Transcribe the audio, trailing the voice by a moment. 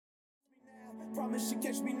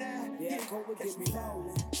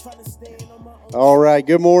All right,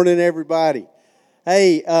 good morning, everybody.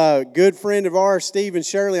 Hey, good friend of ours, Stephen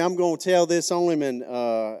Shirley. I'm going to tell this on him and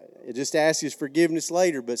just ask his forgiveness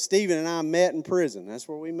later. But Stephen and I met in prison. That's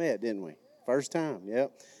where we met, didn't we? First time,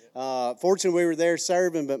 yep. Fortunately, we were there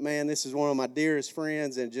serving, but man, this is one of my dearest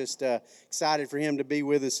friends, and just excited for him to be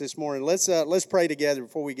with us this morning. Let's pray together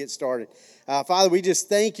before we get started. Father, we just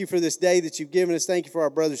thank you for this day that you've given us. Thank you for our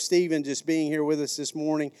brother Stephen just being here with us this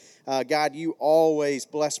morning. God, you always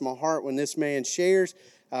bless my heart when this man shares,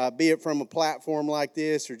 be it from a platform like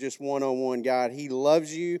this or just one-on-one. God, he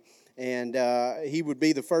loves you. And he would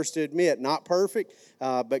be the first to admit, not perfect,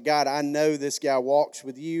 but God, I know this guy walks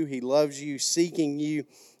with you. He loves you, seeking you,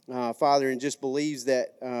 Father, and just believes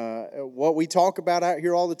that what we talk about out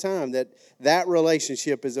here all the time, that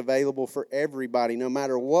relationship is available for everybody, no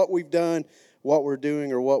matter what we've done, what we're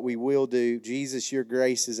doing, or what we will do. Jesus, your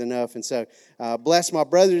grace is enough. And so bless my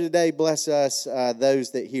brother today. Bless us,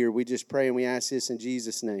 those that hear. We just pray and we ask this in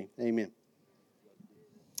Jesus' name. Amen.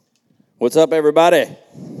 What's up, everybody?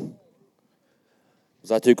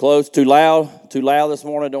 Was I too close? Too loud? Too loud this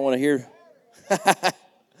morning? Don't want to hear.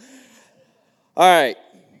 All right.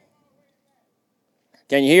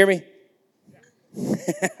 Can you hear me?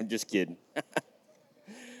 I'm just kidding.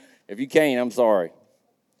 If you can't, I'm sorry.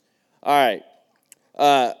 All right.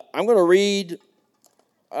 I'm going to read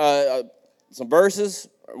some verses.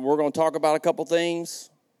 We're going to talk about a couple things.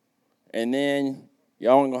 And then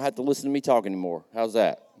y'all ain't going to have to listen to me talk anymore. How's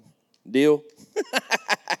that? Deal?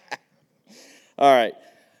 All right.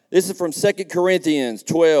 This is from 2 Corinthians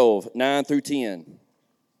 12, 9 through 10.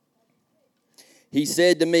 He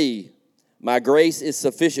said to me, "My grace is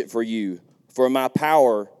sufficient for you, for my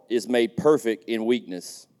power is made perfect in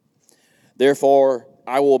weakness. Therefore,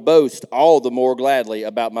 I will boast all the more gladly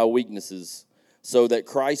about my weaknesses, so that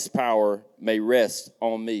Christ's power may rest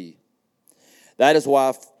on me. That is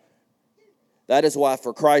why,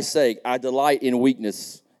 for Christ's sake, I delight in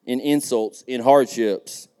weakness, in insults, in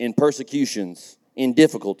hardships, in persecutions, in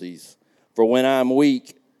difficulties. For when I am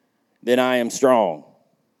weak, then I am strong."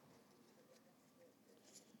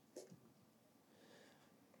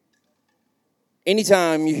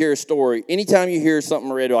 Anytime you hear a story, anytime you hear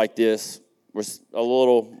something read like this, with a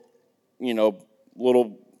little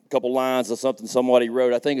couple lines of something somebody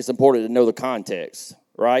wrote, I think it's important to know the context,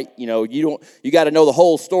 right? You got to know the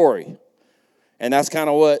whole story. And that's kind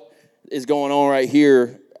of what is going on right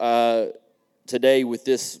here today with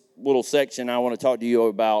this little section I want to talk to you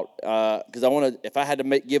about, because if I had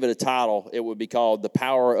to give it a title, it would be called "The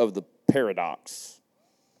Power of the Paradox."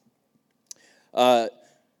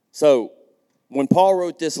 So when Paul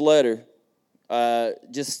wrote this letter,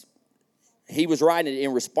 he was writing it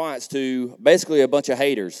in response to basically a bunch of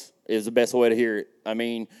haters, is the best way to hear it. I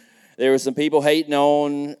mean, there were some people hating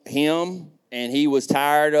on him, and he was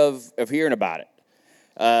tired of hearing about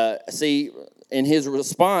it. See, in his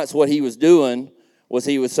response, what he was doing was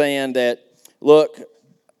he was saying that, look,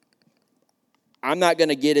 I'm not going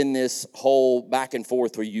to get in this whole back and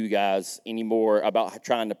forth with you guys anymore about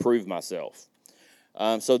trying to prove myself.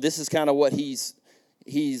 So this is kind of what he's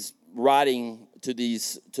writing to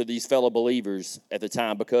these fellow believers at the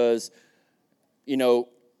time, because,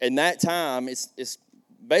 in that time, it's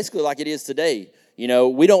basically like it is today.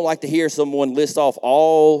 We don't like to hear someone list off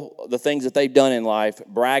all the things that they've done in life,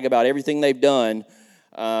 brag about everything they've done,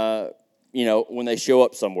 when they show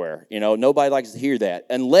up somewhere. Nobody likes to hear that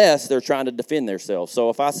unless they're trying to defend themselves. So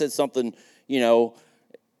if I said something, to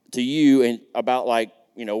you and about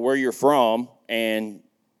where you're from and,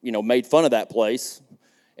 made fun of that place,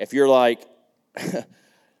 if you're like,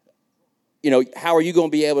 how are you going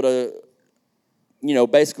to be able to,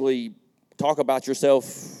 basically talk about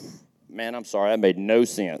yourself? Man, I'm sorry, that made no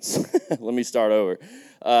sense. Let me start over.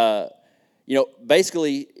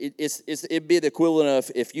 Basically, it'd be the equivalent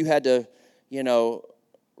of if you had to,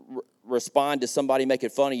 respond to somebody making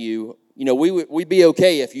fun of you. We'd be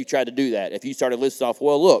okay if you tried to do that. If you started listing off,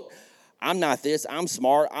 well, look, I'm not this, I'm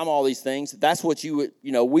smart, I'm all these things. That's what you would,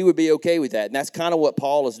 we would be okay with that. And that's kind of what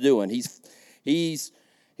Paul is doing. He's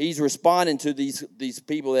responding to these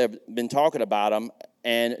people that have been talking about him.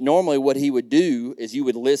 And normally what he would do is you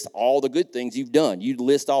would list all the good things you've done. You'd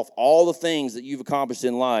list off all the things that you've accomplished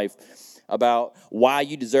in life about why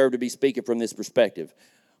you deserve to be speaking from this perspective.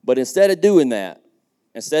 But instead of doing that,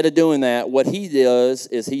 what he does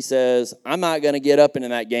is he says, I'm not going to get up into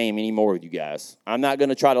that game anymore with you guys. I'm not going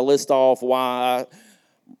to try to list off why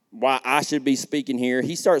I should be speaking here.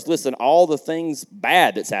 He starts listing all the things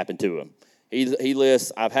bad that's happened to him. He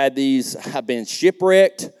lists, I've been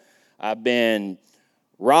shipwrecked, I've been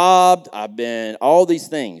robbed. I've been all these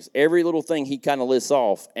things. Every little thing he kind of lists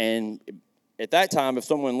off. And at that time, if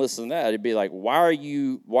someone listened to that, it'd be like, why are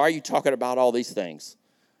you talking about all these things?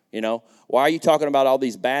 You know, why are you talking about all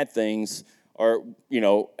these bad things? Or, you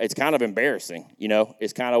know, it's kind of embarrassing. You know,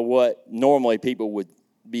 it's kind of what normally people would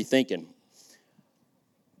be thinking.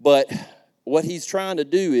 But what he's trying to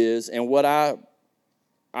do is, and what I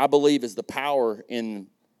believe is the power in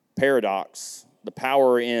paradox, the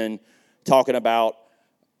power in talking about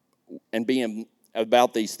and being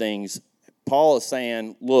about these things, Paul is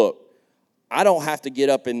saying, look, I don't have to get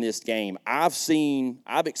up in this game. I've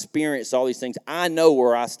experienced all these things. I know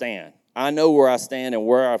where I stand. I know where I stand and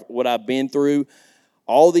what I've been through.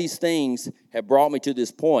 All these things have brought me to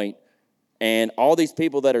this point. And all these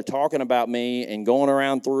people that are talking about me and going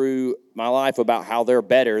around through my life about how they're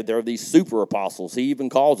better, they're these super apostles. He even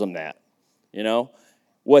calls them that, you know.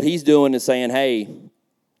 What he's doing is saying, hey,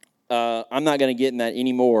 I'm not going to get in that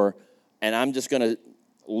anymore, and I'm just going to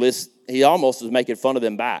list. He almost is making fun of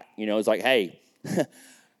them back. You know, it's like, hey,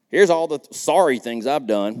 here's all the sorry things I've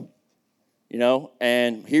done, you know,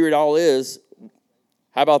 and here it all is.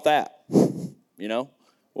 How about that? You know,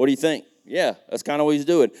 what do you think? Yeah, that's kind of what he's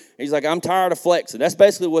doing. He's like, I'm tired of flexing. That's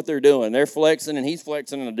basically what they're doing. They're flexing, and he's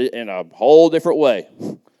flexing in a whole different way.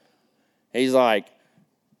 He's like,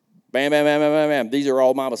 bam, bam, bam, bam, bam, bam. These are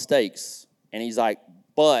all my mistakes. And he's like,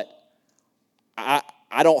 but I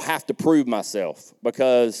don't have to prove myself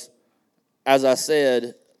because, as I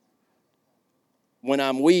said, when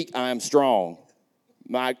I'm weak, I am strong.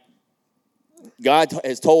 God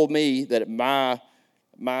has told me that my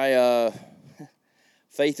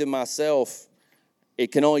faith in myself,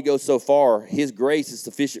 it can only go so far. His grace is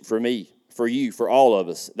sufficient for me, for you, for all of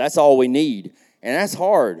us. That's all we need. And that's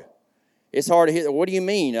hard. It's hard to hear. What do you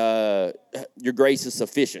mean your grace is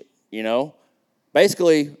sufficient, you know?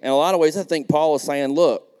 Basically, in a lot of ways, I think Paul is saying,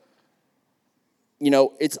 look, you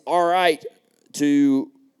know, it's all right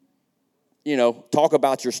to, you know, talk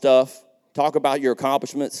about your stuff, talk about your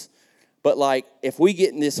accomplishments. But, like, if we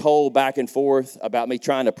get in this whole back and forth about me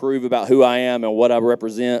trying to prove about who I am and what I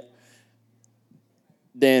represent,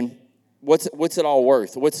 then what's it all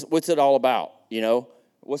worth? What's it all about, you know?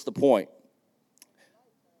 What's the point?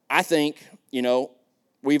 I think, you know,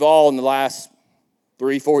 we've all in the last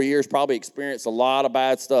 3-4 years probably experienced a lot of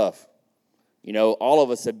bad stuff. You know, all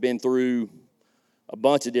of us have been through a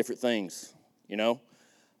bunch of different things, you know.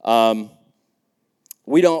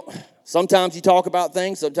 We don't... Sometimes you talk about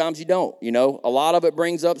things, sometimes you don't. You know, a lot of it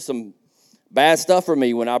brings up some bad stuff for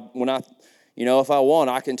me when I, you know, if I want,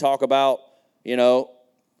 I can talk about, you know,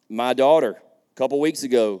 my daughter. A couple weeks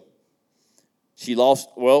ago, she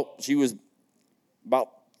was about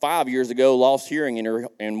 5 years ago, lost hearing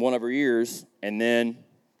in one of her ears, and then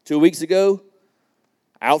 2 weeks ago,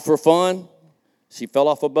 out for fun, she fell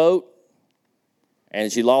off a boat,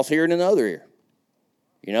 and she lost hearing in the other ear.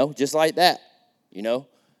 You know, just like that. You know.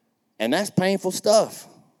 And that's painful stuff.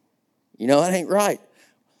 You know, that ain't right.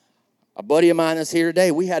 A buddy of mine that's here today,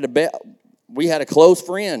 we had a close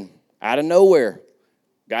friend out of nowhere.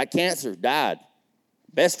 Got cancer, died.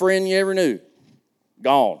 Best friend you ever knew,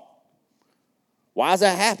 gone. Why does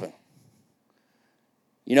that happen?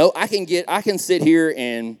 You know, I can sit here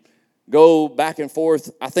and go back and forth.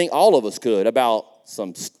 I think all of us could about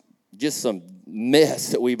some mess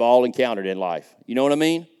that we've all encountered in life. You know what I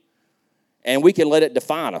mean? And we can let it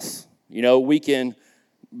define us. You know, we can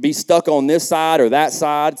be stuck on this side or that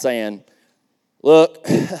side saying, look,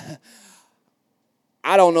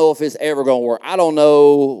 I don't know if it's ever going to work. I don't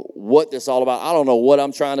know what this is all about. I don't know what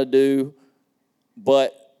I'm trying to do,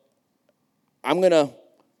 but I'm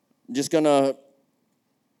just going to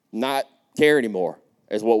not care anymore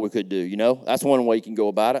is what we could do, you know. That's one way you can go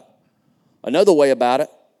about it. Another way about it,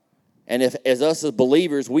 and if as us as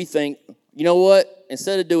believers, we think, you know what?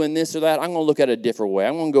 Instead of doing this or that, I'm going to look at it a different way.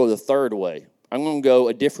 I'm going to go the third way. I'm going to go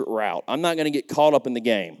a different route. I'm not going to get caught up in the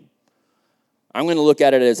game. I'm going to look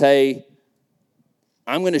at it as, hey,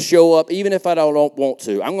 I'm going to show up even if I don't want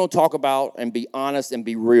to. I'm going to talk about and be honest and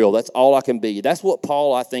be real. That's all I can be. That's what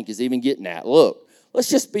Paul, I think, is even getting at. Look, let's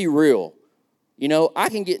just be real. You know, I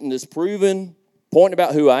can get in this proven, pointing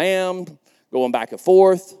about who I am, going back and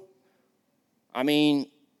forth. I mean...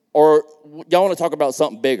 Or y'all want to talk about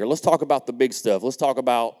something bigger. Let's talk about the big stuff. Let's talk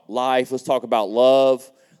about life. Let's talk about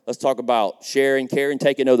love. Let's talk about sharing, caring,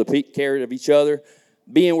 taking care of each other,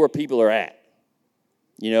 being where people are at,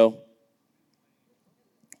 you know.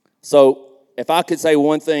 So if I could say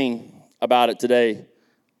one thing about it today,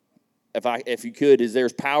 if you could, is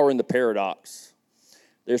there's power in the paradox.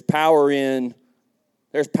 There's power in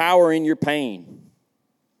your pain.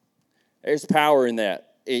 There's power in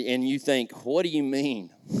that. and you think, what do you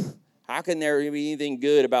mean? How can there be anything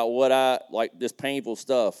good about like this painful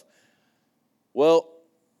stuff? Well,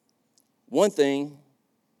 one thing,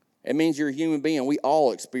 it means you're a human being. We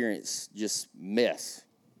all experience just mess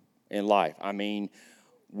in life. I mean,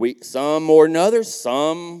 some more than others,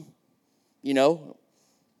 some,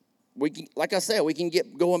 we can, like I said, we can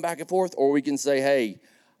get going back and forth, or we can say, hey,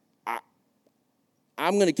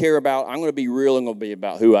 I'm going to be real. I'm going to be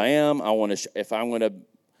about who I am. If I'm going to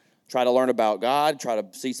try to learn about God, try to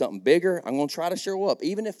see something bigger, I'm going to try to show up.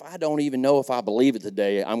 Even if I don't even know if I believe it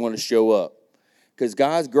today, I'm going to show up. Because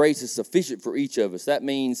God's grace is sufficient for each of us. That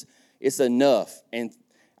means it's enough. And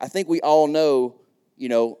I think we all know,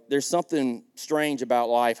 there's something strange about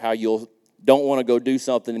life, how you don't want to go do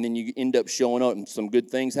something and then you end up showing up and some good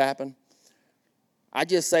things happen. I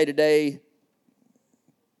just say today,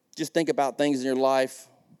 just think about things in your life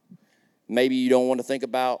maybe you don't want to think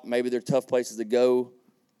about. Maybe they're tough places to go.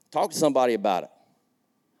 Talk to somebody about it.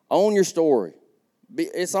 Own your story.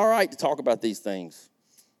 It's all right to talk about these things,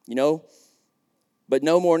 but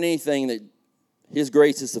no more than anything that His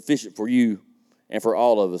grace is sufficient for you and for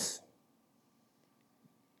all of us.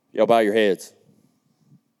 Y'all bow your heads.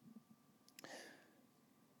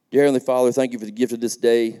 Dear Heavenly Father, thank you for the gift of this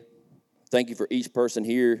day. Thank you for each person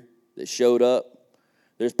here that showed up.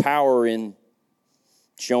 There's power in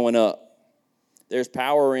showing up. There's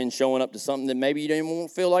power in showing up to something that maybe you don't even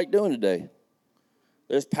feel like doing today.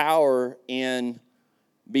 There's power in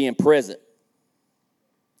being present.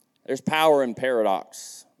 There's power in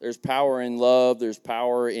paradox. There's power in love. There's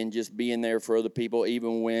power in just being there for other people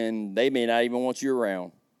even when they may not even want you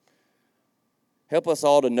around. Help us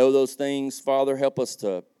all to know those things, Father. Help us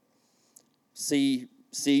to see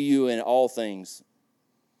you in all things.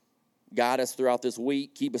 Guide us throughout this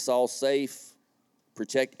week. Keep us all safe.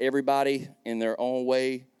 Protect everybody in their own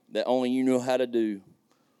way that only you know how to do.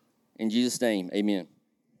 In Jesus' name, amen.